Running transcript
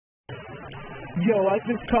Yo, I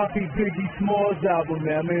just copied Biggie Small's album,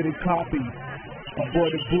 man. I made a copy. I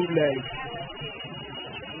bought a bootleg.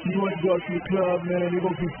 You want to go to the club, man? You're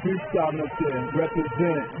going to be freestyling up there.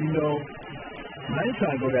 Represent, you know. I ain't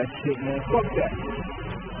trying to go that shit, man. Fuck that.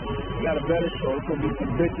 Got a better show. It's going to be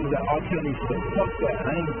some bitches at R. Kelly show. Fuck that. I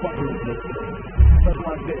ain't even fucking with this shit. Suck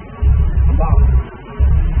my dick. I'm out.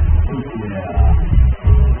 Yeah.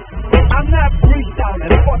 I'm not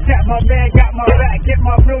freestyling, fuck that, my man got my back. Get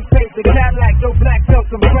my real taste, the Cadillac, no black, sell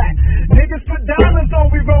some crack. Niggas put diamonds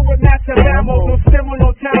on, we roll with massive ammo. No similar,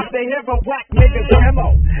 no time, they hear a whack niggas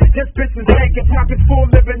demo. Just bitches naked, pockets full,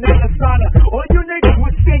 living in the sauna. All you niggas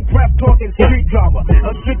with stink breath talking street drama.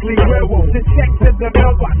 I'm strictly werewolf, the checks in the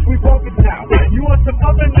mailbox, we focus now. You want some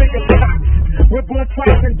other niggas cops? We're born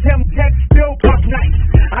twice and Tim Tech still pop nice.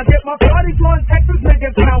 I get my parties on Texas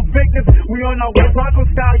niggas, pound figures. We on our way, Bronco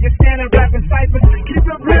style, you're standing rapping ciphers. Keep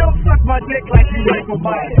it real, suck my dick like you Michael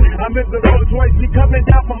Myers. I'm in the Rolls Royce, we coming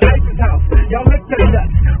down from Ice's house. Y'all lick the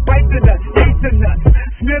nuts, bite the nuts, eat the nuts,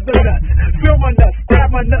 smear the nuts, fill my nuts,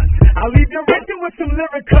 grab my nuts. I'll leave you written with some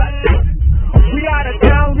lyric cuts. We out of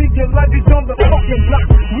town, leave your luggage on the fucking block.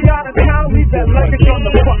 We out of town, leave that luggage on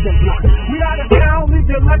the fucking block. We out of town, leave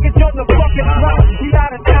your luggage on the fucking block. We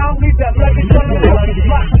out of town, leave that luggage on the fucking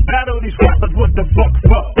block. Battle these rappers, what the fuck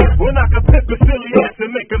for? When I can pimp a silly ass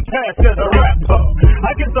and make him pass as a rapper.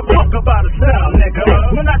 I get the fuck about a style, nigga.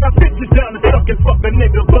 When I got bitches down and sucking fuck a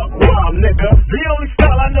nigga buck wild, nigga. The only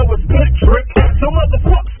style I know is split trick. So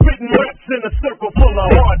motherfuckers spitting raps in a circle full of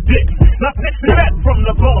hard dicks. Now picture that from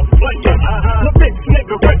the boss player. The bitch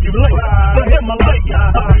nigga regulate the Himalaya.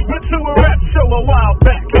 Went to a rap show a while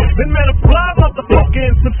back and met a fly motherfucker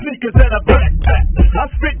in some sneakers and a backpack. I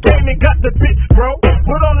spit game and got the bitch, bro.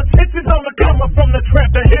 Put all the titties on the cover from the trap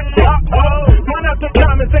to hip hop. Find out the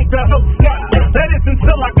diamonds ain't the whole style. That is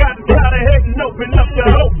until I got inside her head and opened up the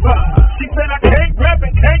whole fire. She said I can't rap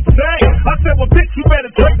and can't sing. I said, well bitch, you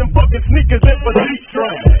better trade them fucking sneakers in for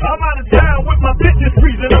G-string. I'm out of town with my bitches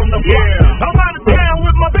freezing on the floor. I'm out of town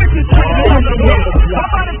with my bitches freezing on the floor.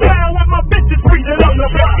 I'm out of town with my bitches freezing on the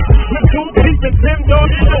floor. With two deep and 10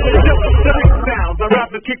 dogs, you know it's just a silly sound. I'd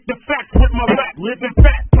rather kick the facts with my rap, living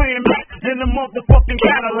fat, playing back in the motherfucking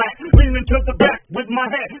Cadillac, leaning to the back with my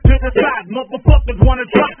head to the side. Motherfuckers wanna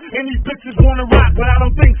try, and these bitches wanna rock, but I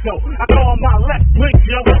don't think so. I call my left blink,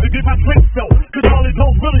 yo, to get my drink so, cause all these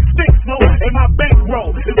hoes really stink so, and my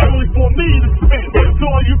bankroll is only for me to spend. So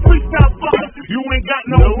all you freestyle fuckers, you ain't got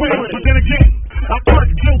no win. But then again, I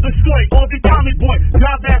first killed the slave, all these Tommy boys,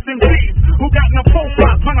 job-ass MCs, who got no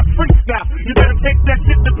profile, trying to freestyle. You better take that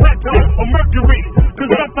shit to Plateau or Mercury, cause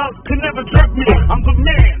that could never jerk me. I'm the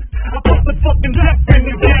man. I put the fucking death in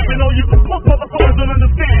the jam, and all you motherfuckers don't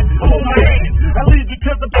understand. Hold my hand, I lead you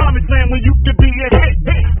to the promised land where you could be a hit.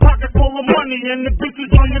 Pocket full of money and the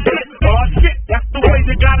bitches on your dick. Oh shit, that's the way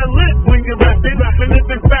you gotta live when you're rapping.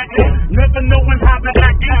 Living fat, never knowing how to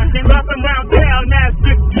act. Ain't rapping around town as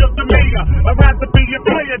if you're the mayor. I'd rather be a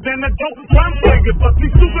player than a dope rhyme player. But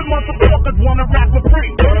these stupid motherfuckers wanna rap for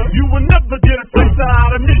free. You will never get a freestyle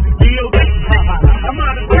out of me. D.O.D. I'm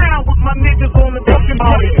out of town with my niggas on the fucking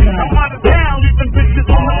plate. I'm out of town, leaving bitches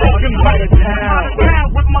on the fucking plate. I'm out of town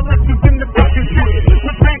with my lessons in the fucking shit.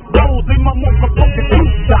 With bank rolls in my motherfucking shoe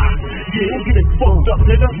side. Yeah, don't get it fucked up,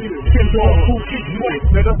 nigga. Send all who kick you in,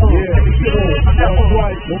 nigga. Yeah, take it shit on. That's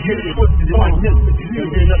right. Don't get it twisted. You might miss it. You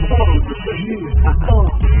never fuck with this shit.